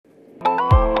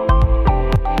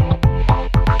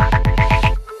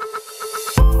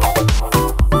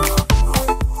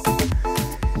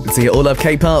Do you all love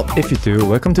K-pop? If you do,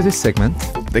 welcome to this segment.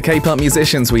 The K-pop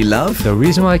musicians we love. The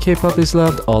reason why K-pop is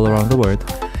loved all around the world.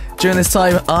 During this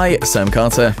time, I, Sam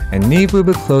Carter, and Neve will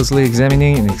be closely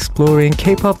examining and exploring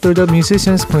K-pop through the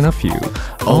musician's point of view.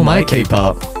 Oh My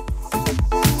K-pop.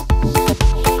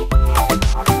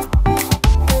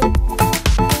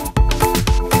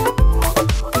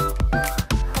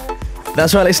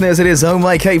 That's right, listeners, it is Oh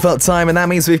My K-pop time, and that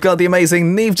means we've got the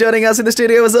amazing Neve joining us in the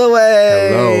studio as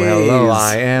always. Hello,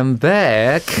 I am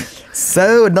back.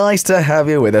 So nice to have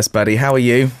you with us, buddy. How are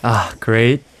you?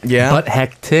 Great. Yeah. But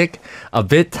hectic, a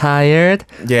bit tired.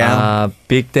 Yeah.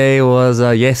 Big day was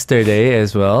yesterday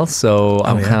as well, so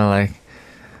I'm kind of like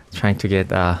trying to get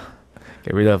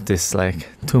rid of this like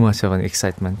too much of an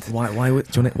excitement.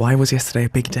 Why was yesterday a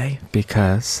big day?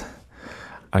 Because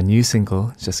our new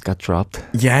single just got dropped.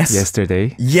 Yes.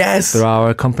 Yesterday. Yes. Through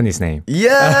our company's name.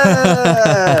 Yeah.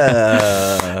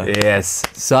 Yes.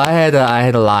 So I had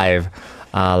a live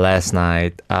last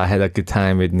night. I had a good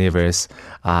time with Nivers.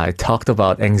 I talked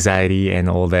about anxiety and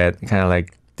all that kind of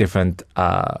like different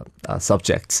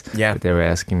subjects that they were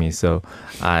asking me. So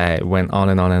I went on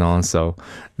and on and on. So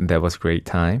that was a great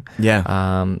time. Yeah.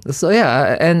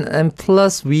 And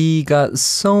plus we got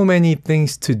so many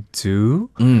things to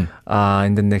do in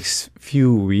the next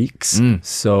few weeks.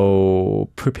 So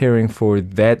preparing for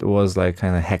that was like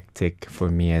kind of hectic for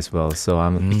me as well. So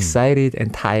I'm excited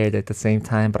and tired at the same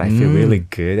time, but I feel really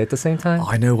good at the same time.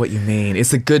 I know what you mean.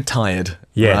 It's a good tired.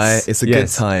 Yes. Right? It's a good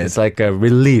tired. It's like a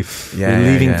relief.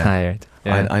 Relieving tired.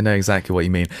 Yeah. I know exactly what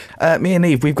you mean. Me and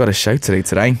Eve, we've got a show to do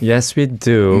today. Yes, we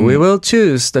do. We will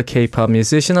choose the K-pop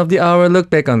musician of the hour,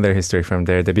 look back on their history from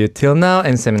their debut till now,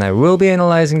 and Sam and I will be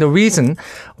analyzing the reason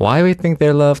why we think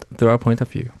they're loved through our point of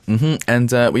view.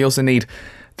 And we also need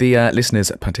the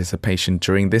listeners' participation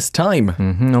during this time.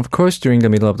 Of course, during the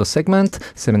middle of the segment,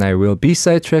 Sam and I will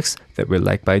B-side tracks that we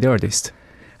like by the artist.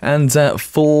 And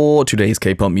for today's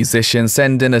K-pop musician,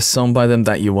 send in a song by them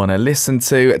that you want to listen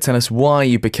to. Tell us why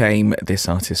you became this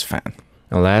artist's fan.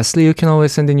 And lastly, you can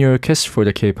always send in your request for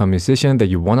the K-pop musician that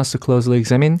you want us to closely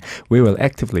examine. We will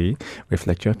actively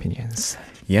reflect your opinions.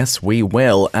 Yes, we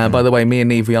will. By the way, me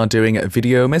and Eve, we are doing a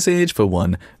video message for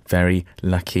one very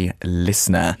lucky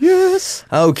listener. Yes.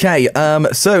 Okay,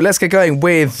 so let's get going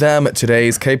with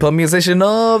today's K-pop musician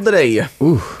of the day.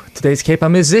 Today's K-pop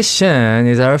musician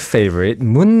is our favorite,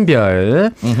 Moon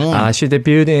Byul. She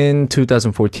debuted in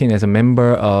 2014 as a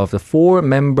member of the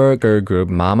 4-member girl group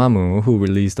MAMAMOO, who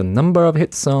released a number of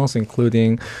hit songs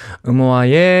including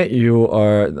음오아예, You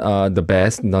Are the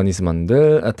Best, 넌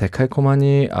이스먼들,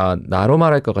 데칼코마니, 나로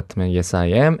말할 것 같으면 Yes I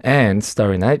Am, and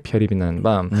Starry Night, 별이 빛나는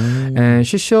밤. And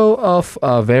she showed off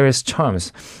various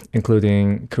charms,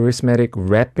 including charismatic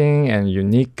rapping and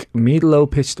unique mid-low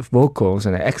pitched vocals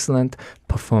and excellent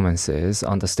performances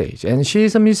on the stage. And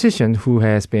she's a musician who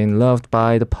has been loved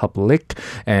by the public,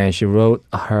 and she wrote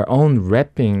her own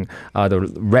the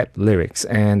rap lyrics.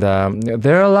 And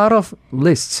there are a lot of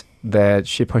lists that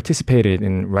she participated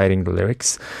in writing the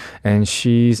lyrics, and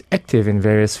she's active in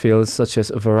various fields such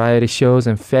as variety shows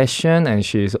and fashion, and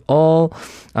she's an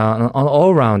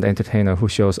all-round entertainer who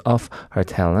shows off her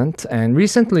talent. And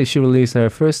recently she released her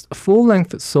first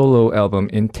full-length solo album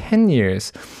in 10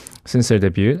 years since her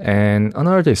debut, and an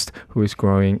artist who is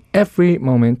growing every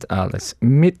moment. Let's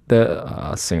meet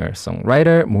the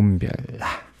singer-songwriter Moon Byul.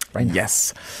 Right now.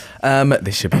 Yes.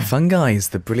 This should be fun, guys.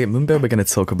 The brilliant Moon Byul we're going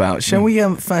to talk about. Shall we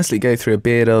firstly go through a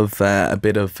bit of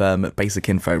basic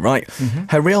info, right?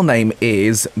 Her real name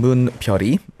is Moon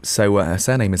Byul. So her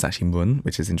surname is actually Moon,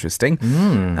 which is interesting.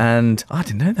 And I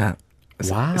didn't know that.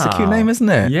 Wow. It's a cute name, isn't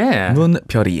it? Yeah. Moon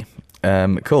Byul.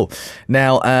 Cool.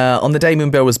 Now, on the day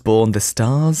Moon Byul was born, the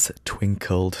stars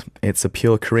twinkled. It's a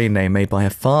pure Korean name made by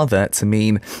her father to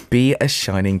mean be a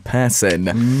shining person.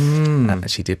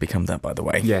 She did become that, by the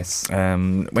way. Yes.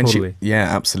 Totally.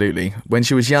 Absolutely. When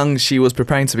she was young, she was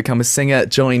preparing to become a singer,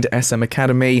 joined SM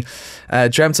Academy,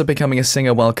 dreamt of becoming a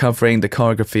singer while covering the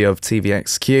choreography of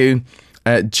TVXQ.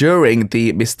 During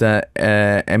the Mr.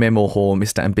 MMO or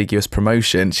Mr. Ambiguous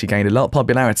promotion, she gained a lot of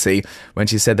popularity when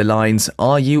she said the lines,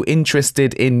 "Are you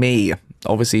interested in me?"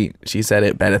 Obviously, she said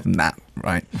it better than that,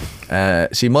 right?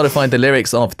 She modified the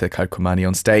lyrics of Decalcomani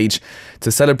on stage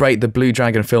to celebrate the Blue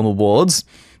Dragon Film Awards.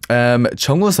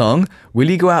 정우성, will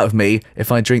you go out with me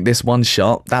if I drink this one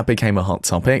shot? That became a hot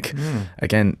topic.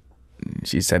 Again,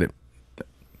 she said it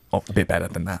a bit better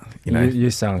than that, you know.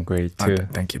 You sound great too.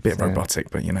 Thank you. A bit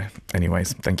robotic, but you know.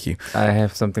 Anyways, thank you. I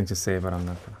have something to say, but I'm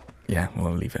not gonna. Yeah,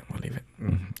 we'll leave it.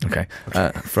 Okay.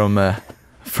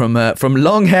 From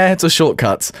long hair to short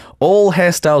cuts, all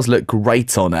hairstyles look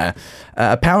great on her.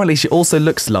 Apparently, she also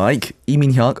looks like Lee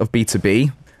Min-hyuk of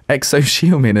B2B, EXO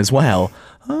Xiumin as well.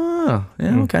 Ah,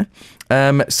 yeah, okay.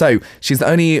 So she's the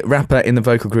only rapper in the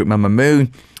vocal group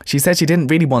MAMAMOO. She said she didn't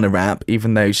really want to rap,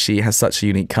 even though she has such a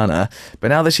unique colour. But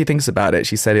now that she thinks about it,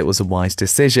 she said it was a wise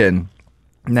decision.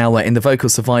 Now, in the vocal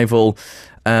survival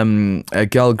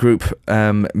girl group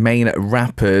main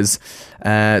rappers,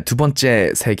 두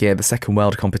번째 세계, the second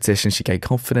world competition, she gained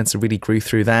confidence and really grew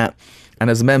through that. And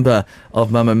as a member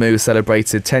of MAMAMOO,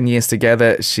 celebrated 10 years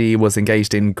together. She was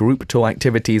engaged in group tour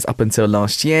activities up until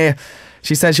last year.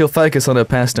 She says she'll focus on her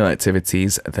personal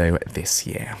activities, though, this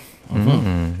year.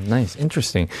 Nice,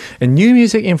 interesting. And new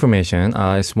music information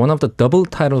is one of the double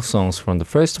title songs from the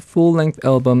first full-length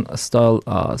album,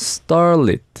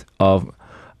 Starlit of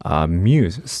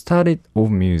Muse. Starlit of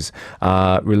Muse,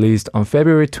 released on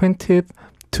February 20th,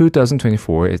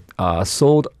 2024. It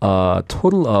sold a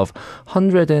total of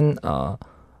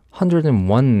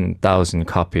 101,000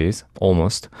 copies,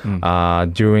 almost,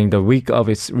 during the week of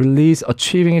its release,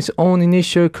 achieving its own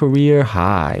initial career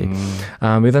high.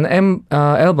 With an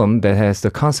album that has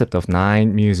the concept of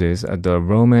 9 muses, the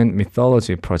Roman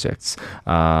mythology projects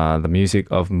the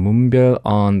music of Moon Byul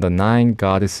on the 9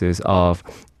 goddesses of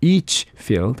each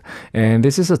field. And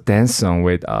this is a dance song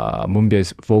with Moon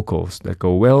Byul's vocals that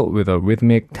go well with a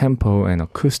rhythmic tempo and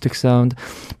acoustic sound.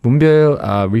 Moon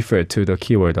Byul referred to the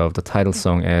keyword of the title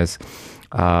song as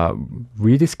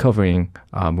rediscovering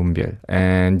Moon Byul.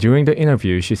 And during the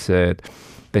interview, she said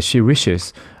that she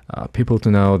wishes people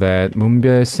to know that Moon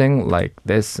Byul sang like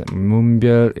this. Moon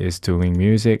Byul is doing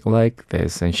music like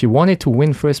this. And she wanted to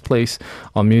win first place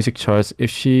on music charts.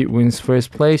 If she wins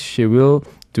first place, she will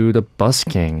do the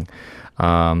busking.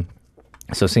 So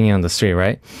singing on the street,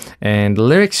 right? And the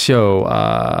lyrics show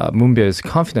Moon Byul's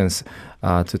confidence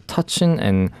to touching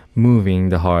and moving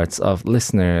the hearts of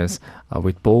listeners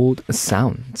with bold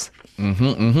sounds.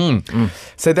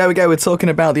 So there we go. We're talking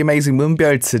about the amazing Moon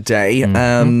Byul today.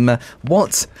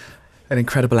 What an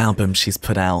incredible album she's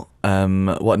put out.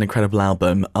 What an incredible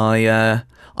album.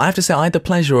 I have to say, I had the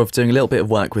pleasure of doing a little bit of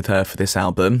work with her for this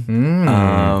album.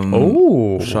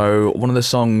 So one of the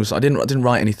songs, I didn't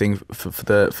write anything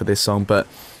for this song, but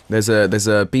there's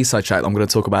a B-side track that I'm going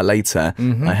to talk about later.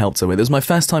 I helped her with. It was my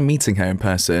first time meeting her in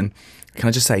person. Can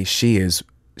I just say, she is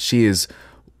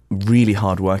really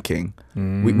hardworking.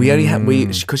 We only had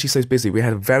because she's so busy. We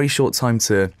had a very short time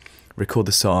to record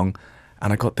the song,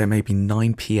 and I got there maybe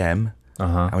 9 p.m.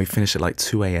 and we finished at like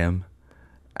 2 a.m.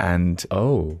 And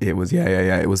it was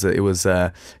it was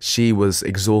she was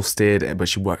exhausted, but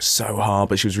she worked so hard,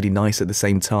 but she was really nice at the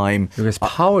same time. You guys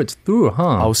powered through,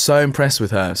 huh? I was so impressed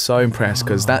with her,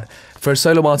 because that for a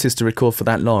solo artist to record for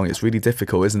that long, it's really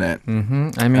difficult, isn't it?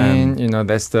 I mean,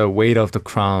 that's the weight of the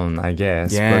crown, I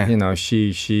guess. Yeah. But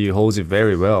she holds it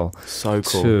very well. So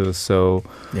cool. Too. So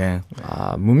yeah,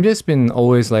 Moon Byul's been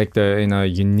always like in a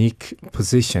unique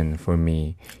position for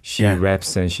me. She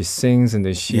raps and she sings, and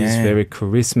then she's very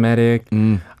charismatic.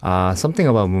 Something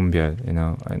about Moon Byul, and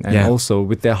also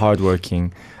with their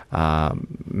hardworking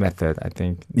method, I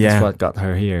think that's what got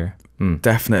her here.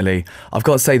 Definitely. I've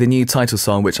got to say, the new title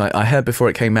song, which I heard before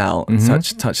it came out,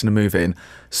 Touching and Moving,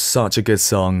 such a good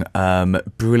song,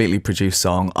 brilliantly produced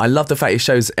song. I love the fact it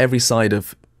shows every side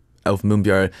of Moon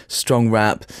Byul. Strong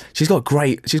rap. She's got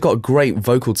a great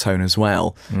vocal tone as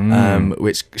well,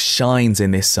 which shines in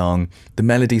this song. The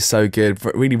melody's so good,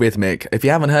 really rhythmic. If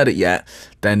you haven't heard it yet,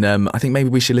 then I think maybe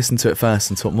we should listen to it first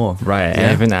and talk more. Right,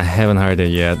 I haven't heard it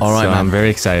yet. All right, so man. I'm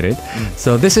very excited.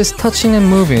 So this is Touching and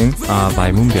Moving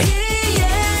by Moon Byul.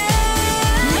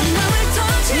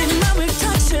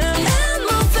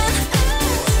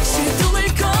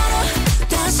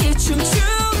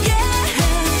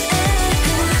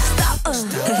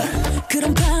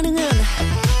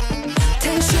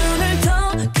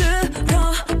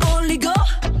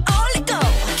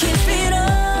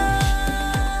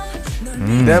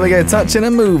 There we go, Touching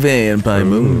and Moving by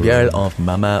Moon Byul of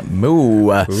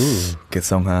MAMAMOO. Good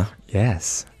song, huh?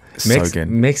 Yes. So good.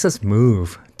 Makes us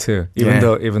move too. Even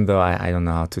though I don't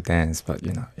know how to dance, but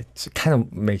it kind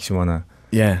of makes you wanna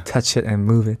touch it and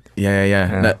move it.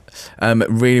 Yeah. No,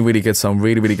 really, really good song.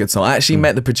 Really, really good song. I actually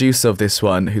met the producer of this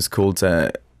one, who's called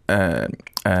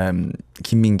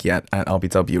Kim Min-gi at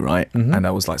RBW, right? And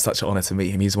that was like such an honor to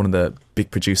meet him. He's one of the big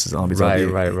producers at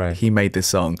RBW. Right. He made this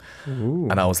song,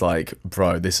 and I was like,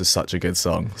 bro, this is such a good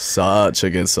song. Such a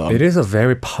good song. It is a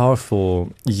very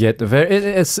powerful, yet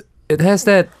it has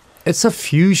that. It's a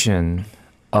fusion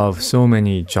of so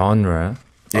many genre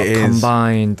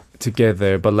combined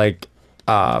together, but like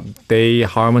they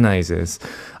harmonizes.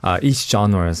 Each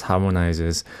genre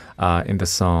harmonizes in the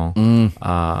song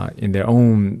in their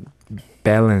own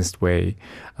balanced way.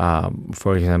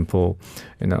 For example,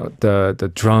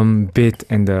 the drum beat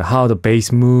and how the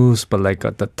bass moves, but like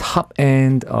at the top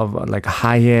end of like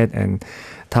hi-hat and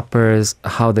toppers,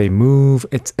 how they move.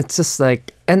 It's just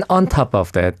like, and on top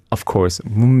of that, of course,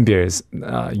 Moon Byul's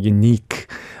unique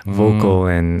vocal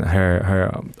and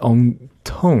her own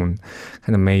tone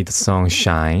kind of made the song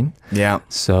shine. Yeah.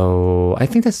 So I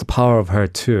think that's the power of her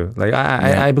too. Like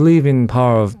I believe in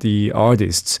power of the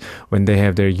artists when they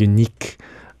have their unique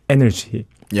energy.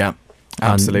 Yeah,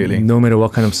 absolutely. No matter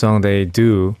what kind of song they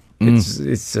do, it's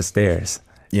just theirs.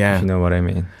 Yeah. If you know what I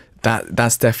mean.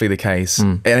 That's definitely the case.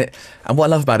 And what I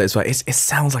love about it is, it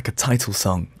sounds like a title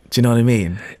song. Do you know what I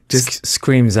mean? Just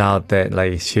screams out that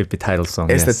like it should be title song.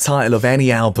 It's the title of any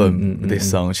album,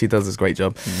 this song. She does this great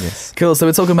job. Yes. Cool. So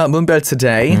we're talking about Moon Byul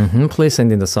today. Please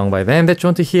send in the song by them that you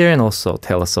want to hear and also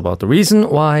tell us about the reason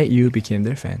why you became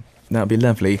their fan. That would be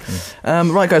lovely.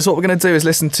 Right, guys, what we're going to do is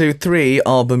listen to 3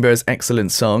 of Moon Byul's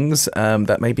excellent songs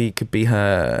that maybe could be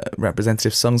her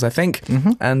representative songs, I think.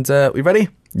 And we ready?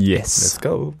 Yes. Let's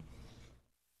go.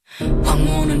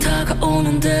 황혼은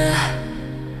다가오는데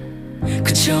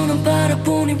그저 넌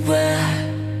바라보니 왜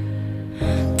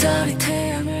달이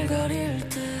태양을 가릴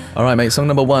때. All right, mate, song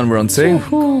number 1 we're on to.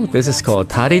 This is called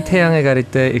달이 태양을 가릴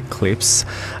때 Eclipse,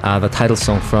 the title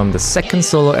song from the second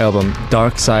solo album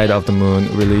Dark Side of the Moon,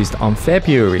 released on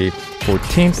February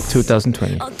 14th,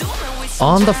 2020.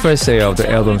 On the first day of the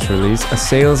album's release,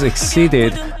 sales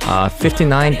exceeded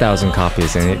 59,000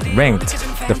 copies and it ranked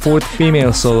the 4th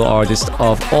female solo artist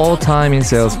of all time in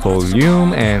sales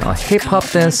volume, and a hip-hop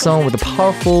dance song with a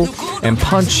powerful and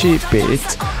punchy beat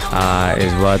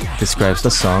is what describes the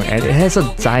song. And it has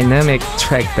a dynamic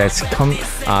track that's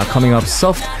coming up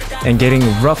soft and getting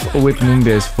rough with Moon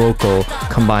Byul's vocal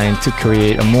combined to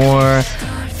create a more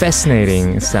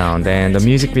fascinating sound, and the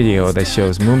music video that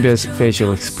shows Moon Byul's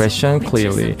facial expression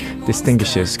clearly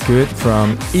distinguishes good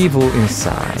from evil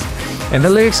inside. And the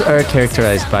lyrics are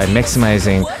characterized by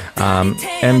maximizing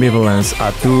ambivalence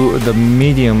through the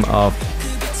medium of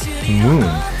moon.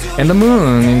 And the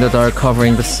moon in the dark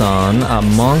covering the sun, a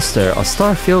monster, a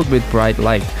star filled with bright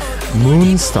light,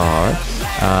 moon star,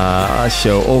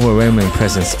 show overwhelming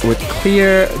presence with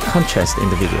clear contrast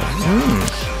in the video.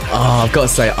 Oh, I've got to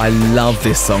say, I love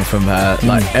this song from her.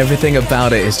 Like, everything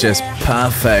about it is just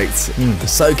perfect.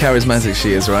 So charismatic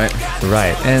she is, right?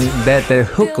 Right, and that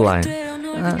hook line,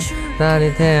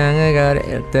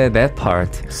 that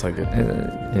part. So good.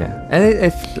 Yeah, and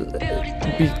if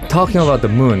we talking about the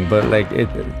moon, but like it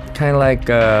kind of like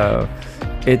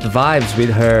it vibes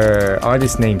with her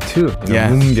artist name too. Yeah.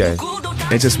 Moon Byul.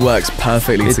 It just works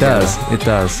perfectly together. It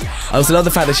does. I also love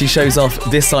the fact that she shows off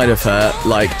this side of her,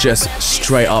 like just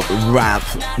straight up rap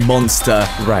monster,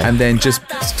 right? And then just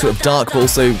sort of dark, but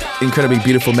also incredibly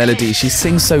beautiful melody. She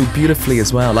sings so beautifully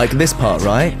as well, like this part,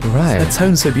 right? Right. Her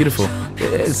tone's so beautiful.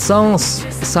 It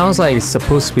sounds like it's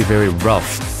supposed to be very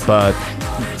rough, but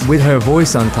with her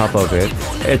voice on top of it,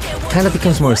 it kind of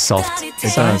becomes more soft.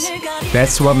 It does.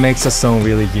 That's what makes the song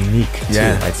really unique too,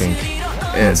 I think.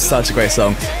 It's such a great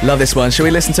song. Love this one. Shall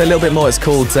we listen to a little bit more? It's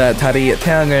called 달이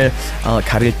태양을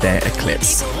가릴 때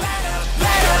Eclipse.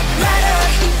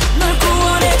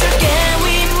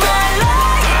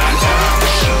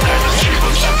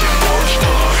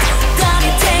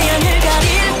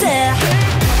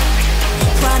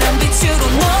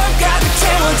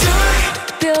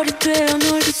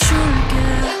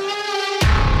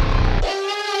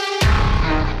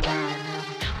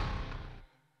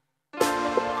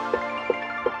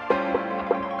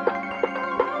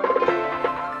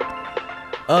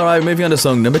 All right, moving on to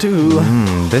song number 2.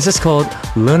 This is called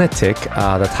Lunatic,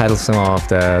 the title song of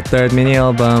the third mini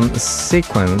album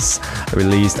Sequence,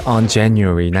 released on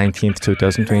January 19th,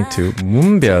 2022.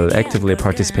 Moon Byul actively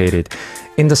participated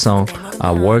in the song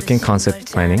work and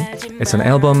concept planning. It's an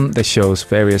album that shows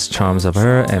various charms of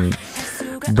her and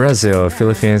Brazil,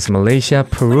 Philippines, Malaysia,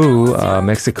 Peru,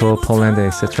 Mexico, Poland,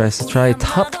 etc. etc.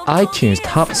 Top iTunes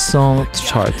top song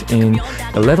chart in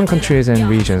 11 countries and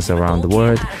regions around the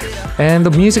world. And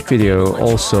the music video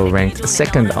also ranked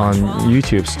second on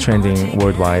YouTube's trending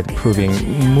worldwide, proving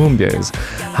Moon Byul's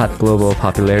hot global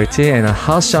popularity. And a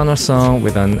house genre song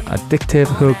with an addictive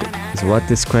hook is what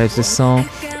describes this song.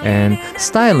 And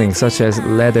styling such as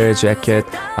leather jacket,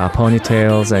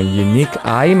 ponytails, and unique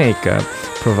eye makeup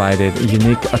provided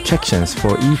unique attractions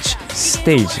for each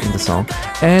stage in the song.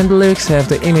 And the lyrics have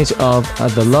the image of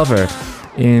the lover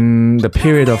in the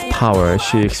period of power.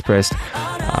 She expressed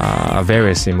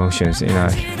various emotions in a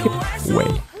hip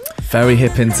way. Very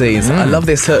hip indeed. I love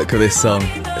this hook of this song.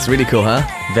 It's really cool, huh?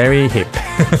 Very hip.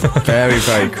 Very,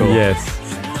 very cool. Yes.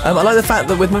 I like the fact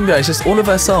that with Moon Byul, it's just all of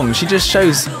her songs. She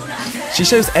shows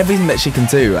everything that she can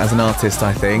do as an artist,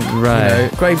 I think. Right. You know,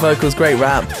 great vocals, great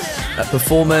rap,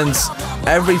 performance.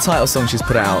 Every title song she's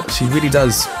put out, she really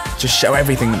does just show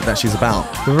everything that she's about.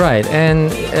 Right,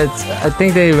 and I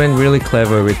think they went really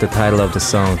clever with the title of the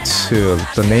song too.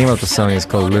 The name of the song is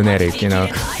called Lunatic. You know,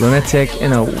 lunatic. You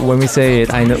know, when we say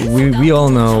it, I know we all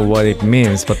know what it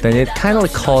means, but then it kind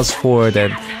of calls for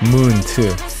that moon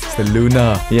too. It's the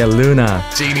Luna. Yeah, Luna.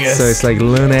 Genius. So it's like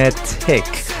lunatic.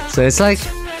 So it's like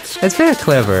it's very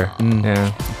clever.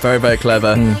 Yeah. Very, very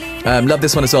clever. Love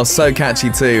this one as well. So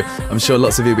catchy too. I'm sure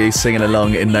lots of you will be singing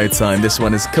along in no time. This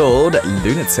one is called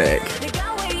Lunatic.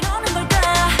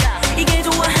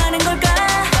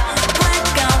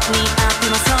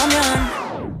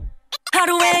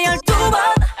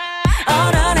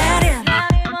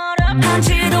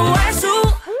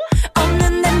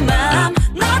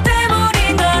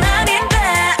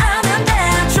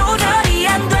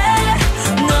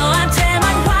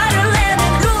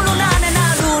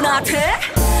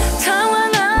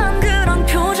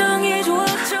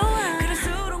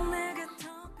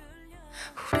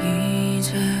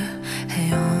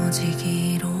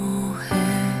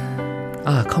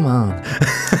 Ah, come on.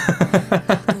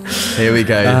 Here we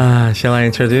go. Shall I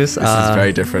introduce? This is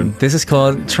very different. This is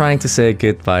called Trying to Say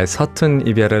Goodbye. 서툰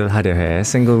이별을 하려 해.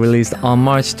 Single released on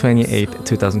March 28,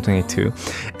 2022.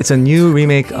 It's a new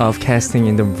remake of Casting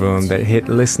in the Room that hit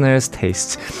listeners'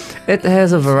 tastes. It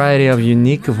has a variety of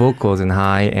unique vocals and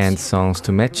high-end songs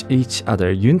to match each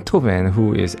other. Yoon To-ben,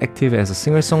 who is active as a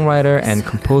singer-songwriter and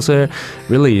composer,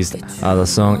 released the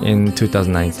song in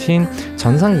 2019.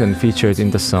 Jeon Sang-gun featured in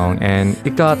the song, and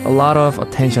it got a lot of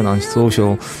attention on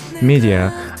social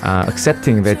media,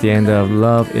 accepting that the end of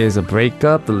love is a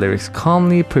breakup. The lyrics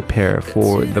calmly prepare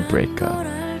for the breakup.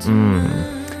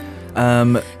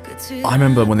 I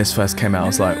remember when this first came out, I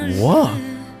was like, what?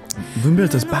 Moon Byul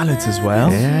does ballads as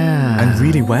well? Yeah. And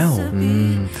really well.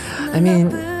 I mean,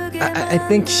 I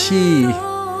think she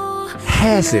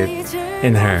has it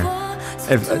in her.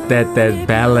 That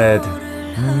ballad,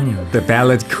 the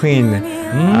ballad queen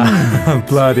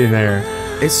blood in her.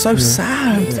 It's so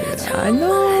sad. I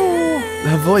know.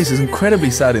 Her voice is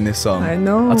incredibly sad in this song. I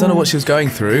know. I don't know what she was going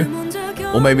through.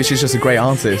 Or maybe she's just a great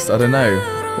artist. I don't know.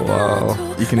 Wow.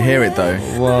 You can hear it though.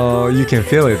 Well, you can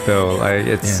feel it though. Like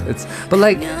it's but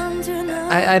like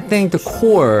I think the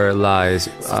core lies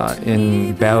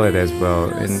in ballad as well.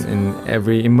 In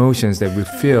every emotions that we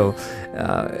feel,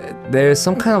 there's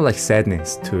some kind of like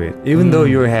sadness to it. Even though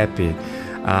you're happy,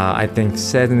 I think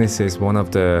sadness is one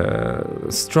of the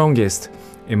strongest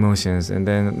emotions. And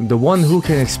then the one who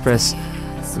can express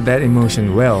that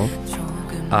emotion well,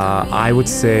 I would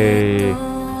say.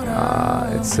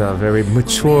 It's a very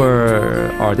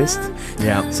mature artist.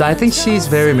 Yeah. So I think she's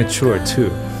very mature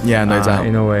too. Yeah, no doubt.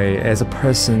 In a way, as a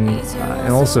person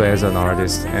and also as an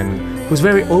artist, and who's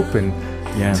very open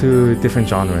to different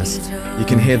genres. You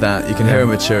can hear that. You can hear her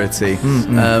maturity.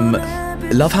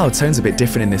 Love how it tone's a bit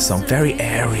different in this song. Very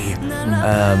airy.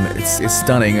 It's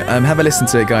stunning. Have a listen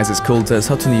to it, guys. It's called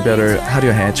서툰 이별을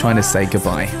하려 해. Trying to Say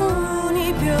Goodbye.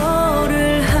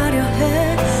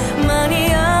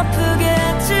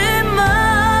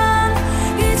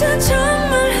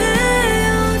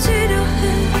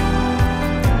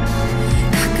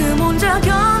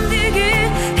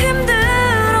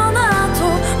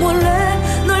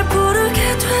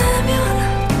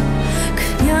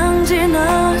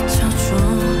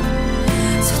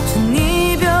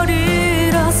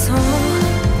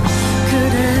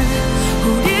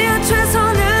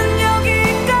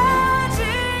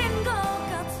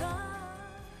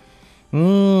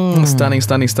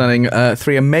 Stunning.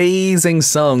 Three amazing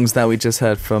songs that we just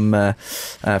heard from Moon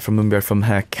Byul from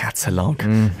her catalogue,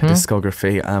 her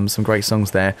discography. Some great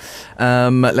songs there.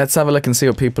 Let's have a look and see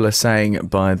what people are saying,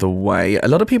 by the way. A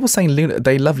lot of people saying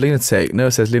they love Lunatic.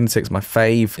 Noah says Lunatic's my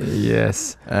fave.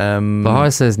 Yes. Bahar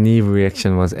says Neve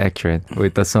reaction was accurate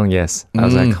with the song Yes. I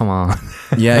was like, come on.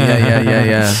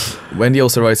 Yeah. Wendy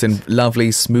also wrote in,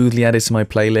 lovely, smoothly added to my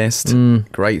playlist.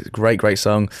 Great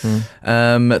song.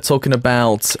 Talking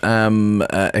about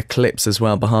Eclipse as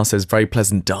well. Bahar says very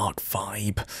pleasant dark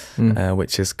vibe,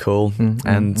 which is cool.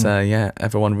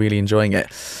 Everyone really enjoying it.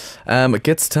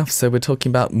 Good stuff. So we're talking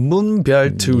about Moon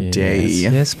Byul today.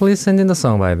 Yes, please send in the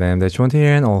song by them that you want to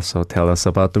hear, and also tell us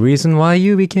about the reason why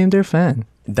you became their fan.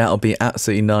 That'll be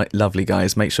absolutely lovely,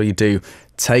 guys. Make sure you do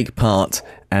take part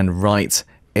and write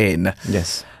in.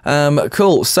 Yes.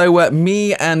 Cool. So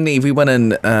me and Neve, we went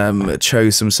and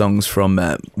chose some songs from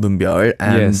Moon Byul,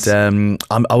 and Yes.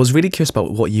 I was really curious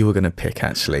about what you were going to pick,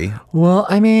 actually. Well,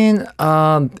 I mean,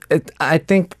 I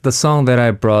think the song that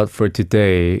I brought for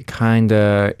today,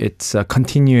 it's a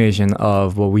continuation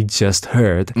of what we just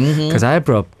heard, because I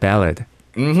brought ballad.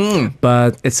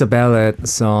 But it's a ballad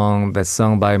song that's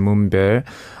sung by Moon Byul.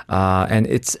 And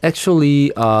it's actually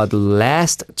the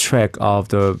last track of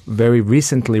the very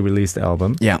recently released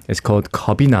album. Yeah. It's called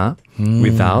Kabina,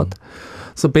 Without.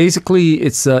 So basically,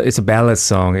 it's a ballad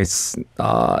song.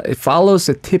 It follows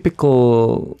a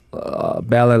typical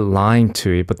ballad line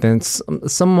to it, but then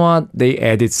somewhat they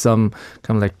added some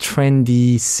kind of like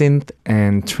trendy synth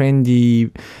and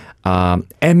trendy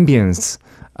ambience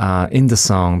in the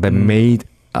song that made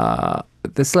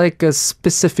there's like a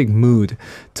specific mood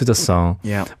to the song.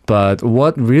 Yeah. But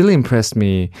what really impressed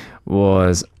me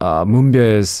was Moon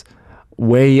Byul's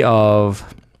way of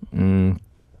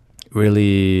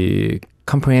really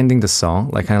comprehending the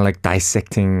song, like kind of like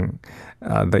dissecting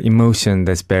the emotion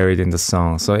that's buried in the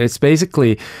song. So it's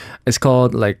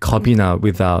called like Kabina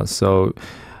Without. So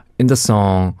in the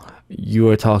song, you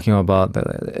are talking about that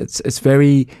it's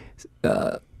very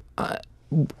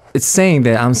it's saying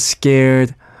that I'm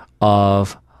scared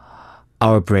of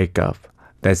our breakup.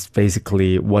 That's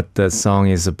basically what the song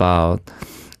is about.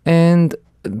 And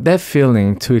that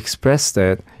feeling, to express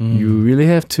that, you really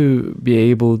have to be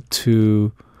able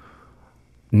to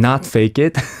not fake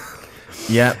it.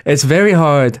 Yeah. It's very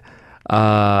hard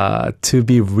to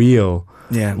be real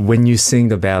when you sing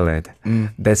the ballad.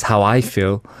 That's how I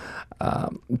feel.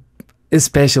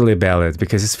 Especially ballad,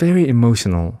 because it's very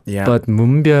emotional. Yeah. But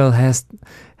Moon Byul has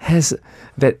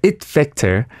that it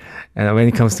factor when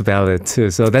it comes to ballad too.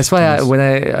 So that's why when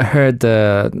I heard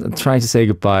Trying to Say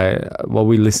Goodbye, what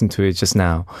we listened to it just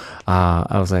now,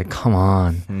 I was like, come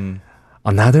on.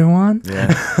 Another one?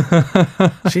 Yeah.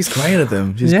 She's great at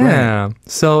them. She's great.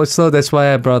 So that's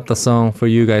why I brought the song for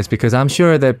you guys, because I'm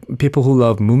sure that people who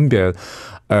love Moon Byul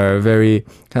are very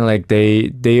kind of like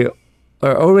they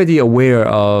are already aware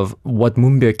of what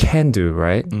Moon Byul can do,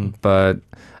 right? But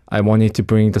I wanted to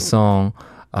bring the song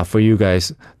for you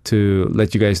guys to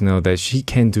let you guys know that she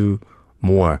can do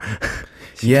more.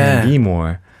 She can be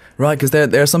more. Right, because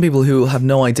there are some people who have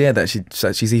no idea that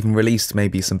she's even released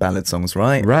maybe some ballad songs,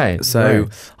 right? Right. So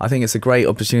I think it's a great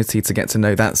opportunity to get to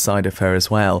know that side of her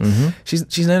as well.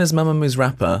 She's known as MAMAMOO's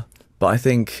rapper, but I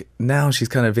think now she's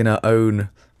kind of in her own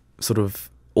sort of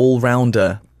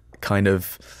all-rounder kind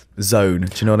of zone.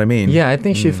 Do you know what I mean? Yeah, I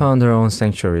think she found her own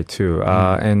sanctuary too.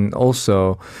 And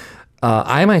also,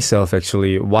 I myself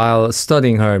actually, while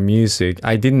studying her music,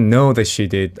 I didn't know that she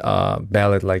did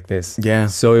ballad like this. Yeah.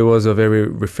 So it was a very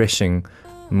refreshing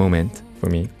moment for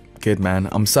me. Good, man.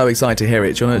 I'm so excited to hear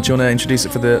it. Do you want to introduce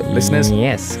it for the listeners?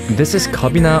 Yes. This is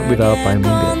Kabina Without by Moon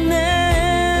Byul.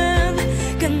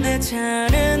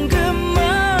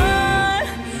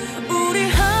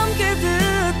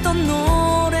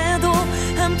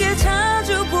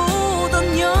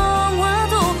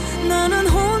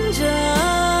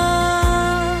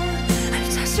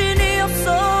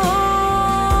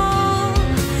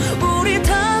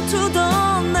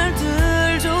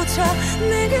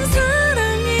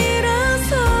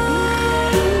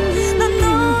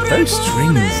 Those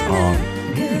strings are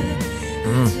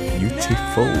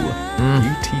beautiful.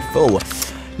 Beautiful.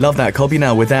 Love that. Colby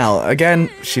now without. Again,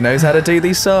 she knows how to do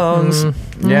these songs.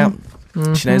 Yeah.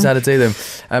 She knows how to do them.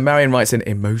 Marion writes an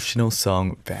emotional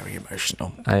song. Very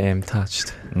emotional. I am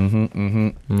touched.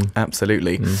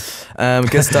 Absolutely.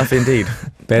 Good stuff indeed.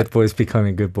 Bad boys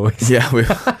becoming good boys. Yeah.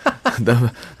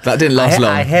 That didn't last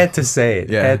long. I had to say it.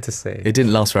 Yeah. Had to say it. It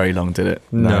didn't last very long, did it?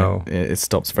 No. It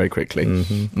stops very quickly.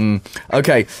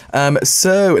 Okay.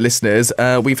 So, listeners,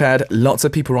 we've had lots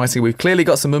of people writing. We've clearly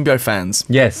got some Moon Byul fans.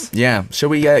 Yes. Yeah. Shall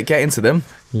we get into them?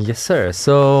 Yes, sir.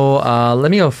 So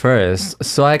let me go first.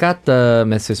 So I got the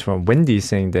message from Wendy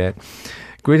saying that,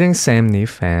 greetings, Sam Nee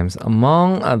fams.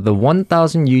 Among the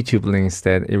 1,000 YouTube links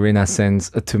that Irina sends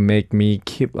to make me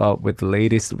keep up with the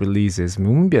latest releases,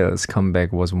 Moon Byul's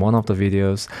comeback was one of the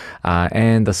videos,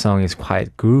 and the song is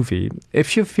quite groovy.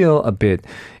 If you feel a bit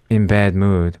in bad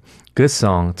mood, good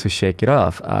song to shake it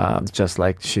off, just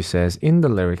like she says in the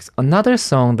lyrics. Another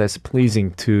song that's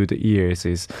pleasing to the ears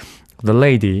is The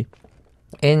Lady,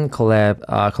 in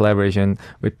collaboration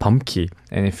with Pumpki,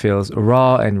 and it feels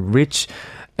raw and rich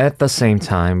at the same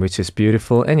time, which is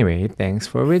beautiful. Anyway, thanks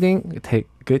for reading. Take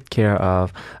good care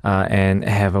of and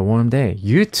have a warm day.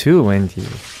 You too, Wendy.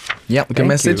 Yep, good Thank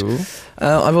message. you.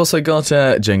 I've also got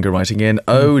Jenga writing in,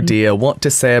 oh dear, what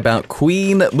to say about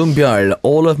Queen Moon Byul.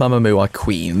 All of MAMAMOO are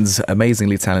queens,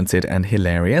 amazingly talented and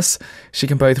hilarious. She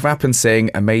can both rap and sing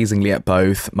amazingly at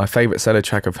both. My favourite solo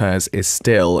track of hers is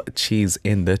still Cheese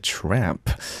in the Trap.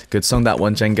 Good song, that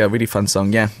one, Jenga. Really fun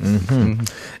song, yeah. And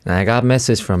I got a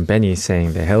message from Benny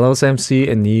saying that hello MC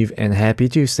and Eve and happy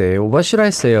Tuesday. What should I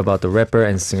say about the rapper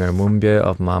and singer Moon Byul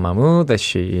of MAMAMOO? That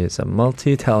she is a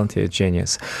multi-talented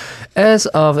genius. As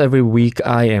of every week,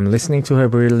 I am listening to her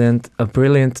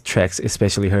brilliant tracks,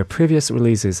 especially her previous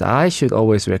releases. I should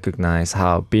always recognize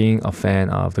how being a fan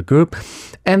of the group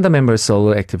and the members'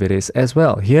 solo activities as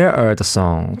well. Here are the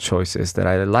song choices that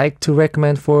I like to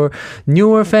recommend for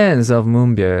newer fans of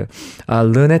Moon Byul.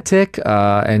 Lunatic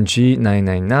and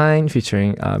G999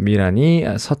 featuring Mirani,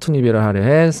 서툰 이별을 하려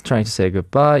해, Trying to Say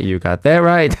Goodbye, you got that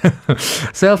right.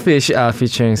 Selfish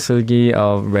featuring Silgi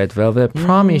of Red Velvet,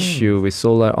 Promise You with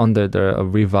Solar under the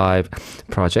Revive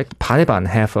project, 반반,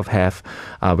 half of half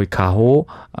with Kaho,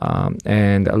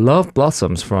 and Love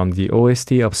Blossoms from the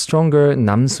OST of Stronger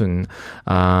Namsun,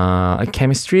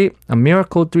 Chemistry, A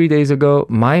Miracle 3 days ago,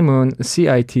 My Moon,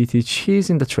 CITT, Cheese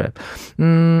in the Trap.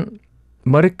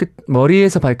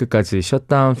 머리에서 발끝까지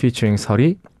Shutdown featuring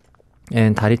설이,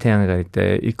 and 달이 태양을 가릴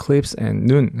때 Eclipse and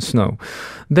눈, Snow.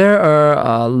 There are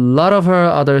a lot of her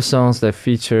other songs that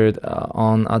featured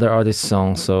on other artists'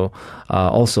 songs, so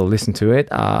also listen to it.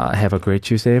 Have a great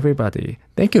Tuesday, everybody.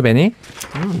 Thank you, Benny.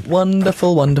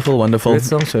 Wonderful, wonderful, wonderful. Good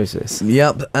song choices.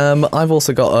 Yep. I've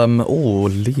also got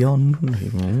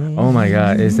Leon. Oh my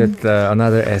God, is that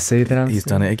another essay that I'm He's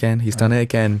done it again. He's done it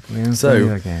again. Leon's So,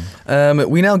 doing it again.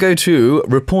 we now go to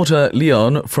reporter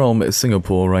Leon from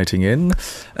Singapore writing in.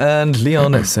 And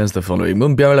Leon says the following.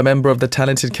 Moon Byul, a member of the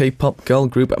talented K-pop girl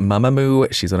group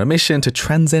MAMAMOO, she's on a mission to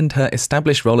transcend her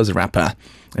established role as a rapper.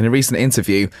 In a recent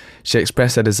interview, she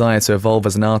expressed her desire to evolve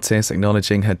as an artist,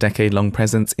 acknowledging her decade-long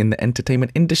presence in the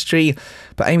entertainment industry,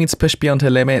 but aiming to push beyond her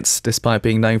limits. Despite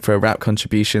being known for her rap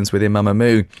contributions within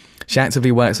MAMAMOO, she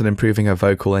actively works on improving her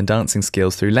vocal and dancing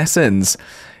skills through lessons.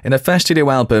 In her first studio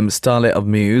album, Starlight of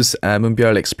Muse, Moon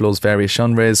Byul explores various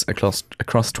genres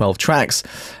across 12 tracks.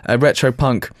 Retro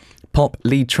punk, pop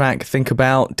lead track, Think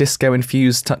About,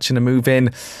 disco-infused Touchin' and Movin'.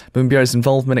 Moon Byul's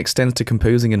involvement extends to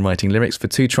composing and writing lyrics for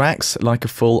 2 tracks, Like a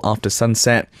Fool, After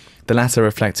Sunset, the latter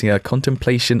reflecting her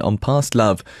contemplation on past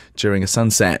love during a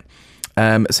sunset.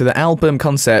 So the album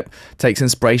concept takes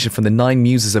inspiration from the 9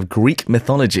 muses of Greek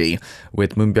mythology,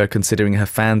 with Moon Byul considering her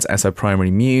fans as her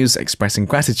primary muse, expressing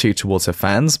gratitude towards her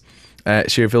fans.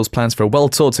 She reveals plans for a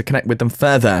world tour to connect with them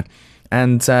further.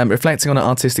 And reflecting on her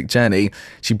artistic journey,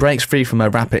 she breaks free from her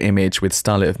rapper image with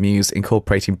Starlight of Muse,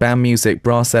 incorporating band music,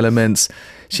 brass elements.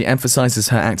 She emphasizes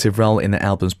her active role in the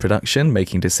album's production,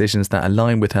 making decisions that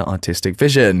align with her artistic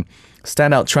vision.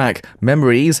 Standout track,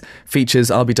 Memories,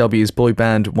 features RBW's boy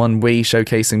band One We,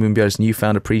 showcasing Moon Byul's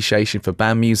newfound appreciation for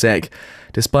band music.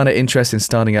 Despite her interest in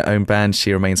starting her own band,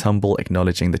 she remains humble,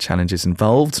 acknowledging the challenges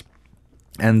involved.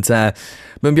 And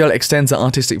Moon Byul extends her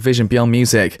artistic vision beyond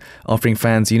music, offering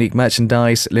fans unique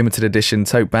merchandise, limited edition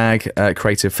tote bag,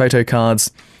 creative photo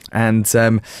cards. And it's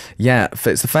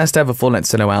the first ever full-length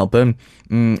solo album,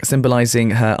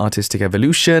 symbolizing her artistic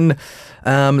evolution.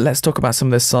 Let's talk about some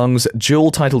of the songs. Dual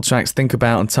title tracks, Think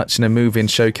About and Touchin' and Movin',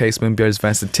 showcase Moon Byul's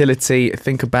versatility.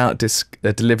 Think About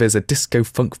delivers a disco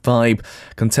funk vibe,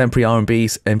 contemporary R&B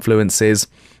influences.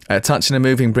 Touchin' and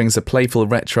Moving brings a playful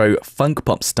retro funk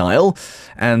pop style,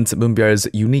 and Moon Byul's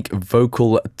unique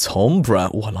vocal timbre,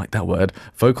 I like that word,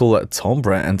 vocal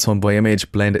timbre and tomboy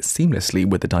image blend seamlessly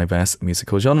with the diverse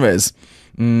musical genres.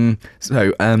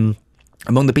 Among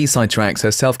the B-side tracks,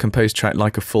 her self-composed track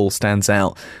Like a Fool stands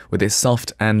out with its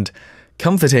soft and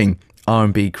comforting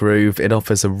R&B groove. It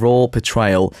offers a raw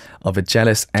portrayal of a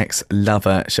jealous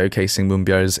ex-lover, showcasing Moon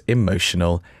Byul's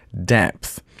emotional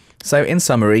depth. So, in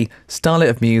summary, Starlight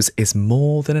of Muse is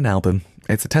more than an album.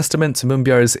 It's a testament to Moon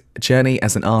Byul's journey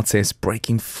as an artist,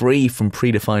 breaking free from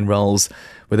predefined roles.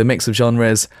 With a mix of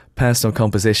genres, personal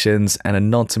compositions, and a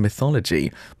nod to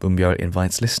mythology, Moon Byul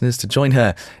invites listeners to join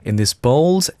her in this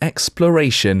bold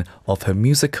exploration of her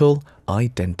musical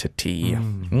identity. That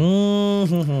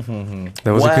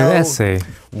was a good essay.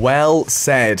 Well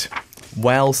said.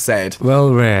 Well said.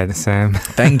 Well read, Sam.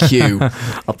 Thank you.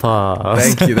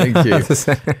 Applause. Thank you.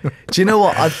 Do you know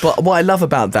what? What I love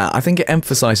about that, I think it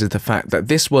emphasizes the fact that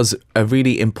this was a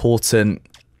really important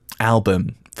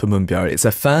album for Moon Byul. It's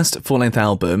her first full-length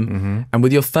album, and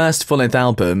with your first full-length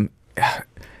album,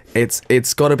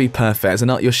 it's got to be perfect.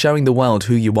 And you're showing the world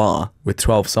who you are with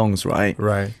 12 songs, right?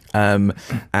 Right.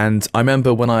 And I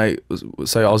remember when I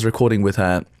was recording with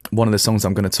her one of the songs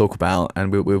I'm going to talk about,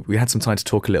 and we had some time to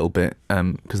talk a little bit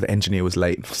because the engineer was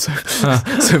late. So me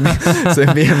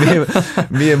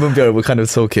and Moon Byul were kind of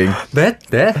talking.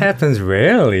 That happens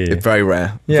rarely. Very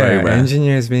rare. Yeah, very rare.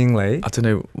 engineers being late. I don't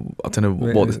know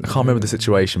what. I can't remember the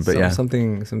situation, but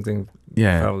something.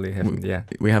 Yeah, probably happened. Yeah,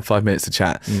 we had 5 minutes to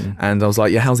chat, and I was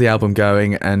like, "Yeah, how's the album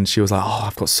going?" And she was like, "Oh,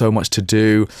 I've got so much to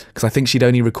do," because I think she'd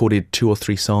only recorded 2 or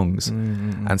 3 songs,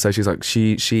 and so she's like,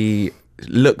 she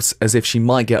looks as if she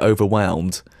might get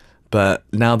overwhelmed. But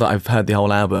now that I've heard the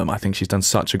whole album, I think she's done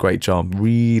such a great job.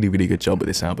 Really, really good job with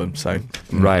this album. So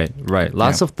Right.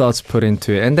 Lots of thoughts put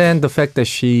into it. And then the fact that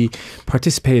she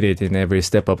participated in every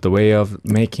step of the way of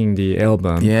making the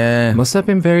album. Yeah. Must have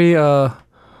been very,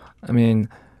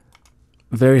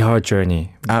 very hard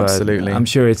journey. Absolutely. But I'm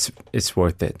sure it's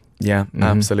worth it. Yeah,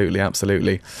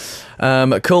 absolutely.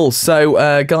 Cool.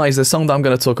 So, guys, the song that I'm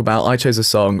going to talk about, I chose a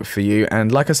song for you.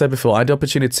 And like I said before, I had the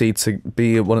opportunity to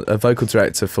be a vocal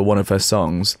director for one of her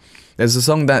songs. There's a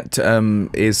song that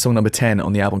is song number 10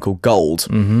 on the album called Gold.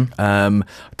 I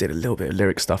did a little bit of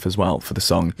lyric stuff as well for the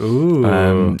song.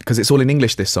 Because it's all in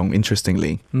English, this song,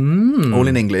 interestingly. All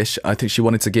in English. I think she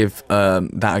wanted to give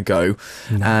that a go.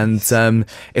 Nice. And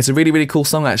it's a really, really cool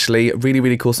song, actually. Really,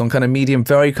 really cool song. Kind of medium,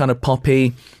 very kind of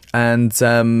poppy. And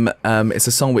it's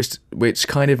a song which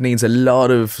kind of needs a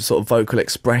lot of sort of vocal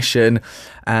expression.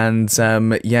 And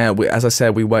as I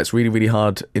said, we worked really, really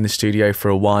hard in the studio for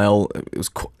a while. It was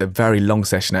a very long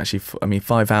session, actually.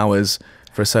 5 hours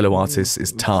for a solo artist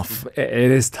is tough.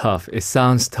 It is tough. It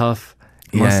sounds tough.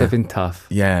 Must have been tough.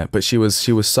 Yeah, but she was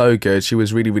so good. She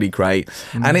was really, really great.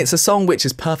 And it's a song which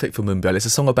is perfect for Moon Byul. It's a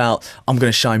song about I'm going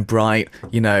to shine bright.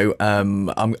 I'm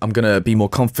going to be more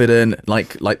confident,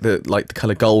 like the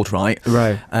color gold, right?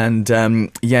 Right. And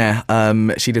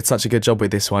she did such a good job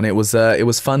with this one. It was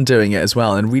fun doing it as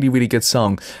well, and really, really good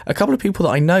song. A couple of people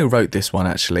that I know wrote this one,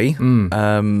 actually.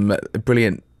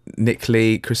 Brilliant. Nick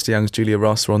Lee, Krista Young's Julia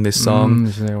Ross were on this song,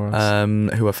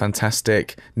 who are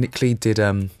fantastic. Nick Lee did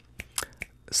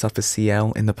stuff for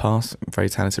CL in the past, very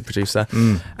talented producer.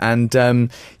 And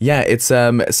it's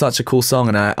such a cool song,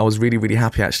 and I was really, really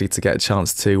happy actually to get a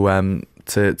chance to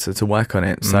work on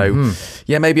it. So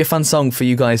maybe a fun song for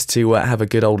you guys to have a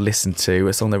good old listen to,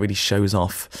 a song that really shows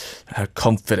off her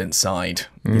confident side,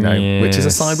 which is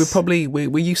a side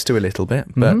we're used to a little bit,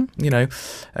 but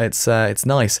it's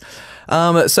nice.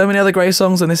 So many other great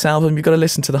songs on this album. You've got to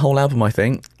listen to the whole album, I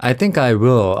think. I think I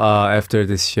will after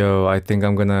this show. I think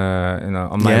I'm gonna,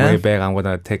 on my way back, I'm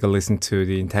gonna take a listen to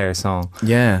the entire song.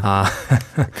 Yeah,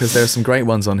 because there are some great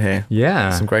ones on here.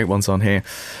 Yeah, some great ones on here.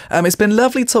 It's been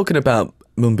lovely talking about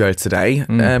Moon Byul today.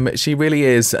 She really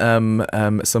is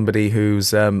somebody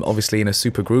who's obviously in a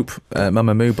super group,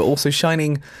 MAMAMOO, but also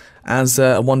shining as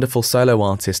a wonderful solo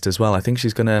artist as well. I think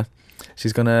she's gonna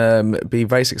be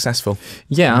very successful.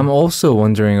 Yeah, I'm also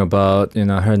wondering about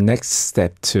her next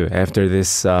step too. After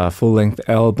this full-length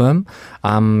album,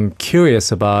 I'm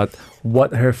curious about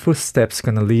what her footsteps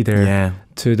gonna lead her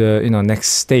to the next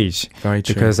stage. Very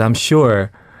true. Because I'm sure,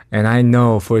 and I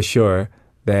know for sure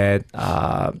that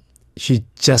she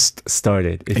just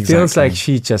started. It feels like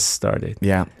she just started.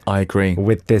 Yeah, I agree.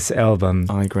 With this album.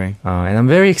 I agree. And I'm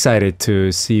very excited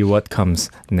to see what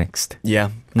comes next. Yeah,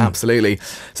 absolutely.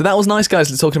 So that was nice,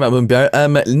 guys, talking about Moon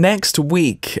Byul. Next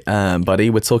week,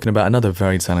 buddy, we're talking about another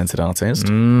very talented artist.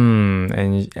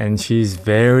 And she's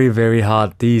very, very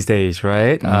hot these days,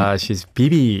 right? She's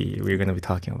PB we're going to be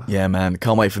talking about. Yeah, man.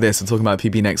 Can't wait for this. I'm talking about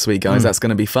PB next week, guys. That's going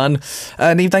to be fun.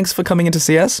 Neve, thanks for coming in to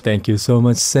see us. Thank you so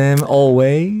much, Sam.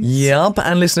 Always. Yep.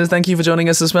 And listeners, thank you for joining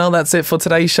us as well. That's it for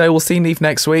today's show. We'll see Neve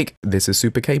next week. This is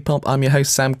Super K-Pop. I'm your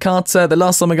host, Sam Carter. The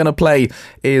last song we're going to play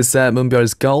is Moon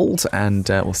Byul's Gold, and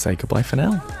we'll say goodbye for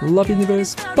now. Love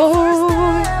universe.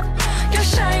 Bye. You're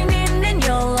shining and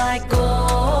you're like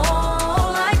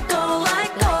gold, like gold,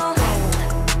 like gold,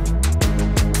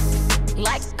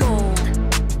 like gold,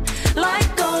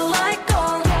 like gold, like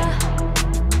gold,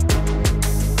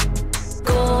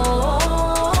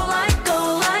 gold, like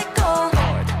gold, like gold.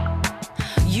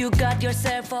 You got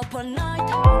yourself up all night.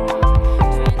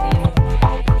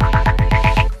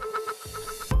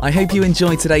 I hope you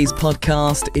enjoyed today's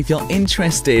podcast. If you're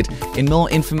interested in more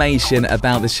information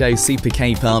about the show Super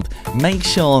K-Pop, make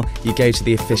sure you go to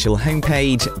the official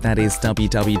homepage, that is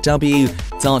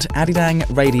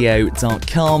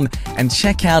www.arirangradio.com, and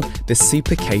check out the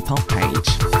Super K-Pop page.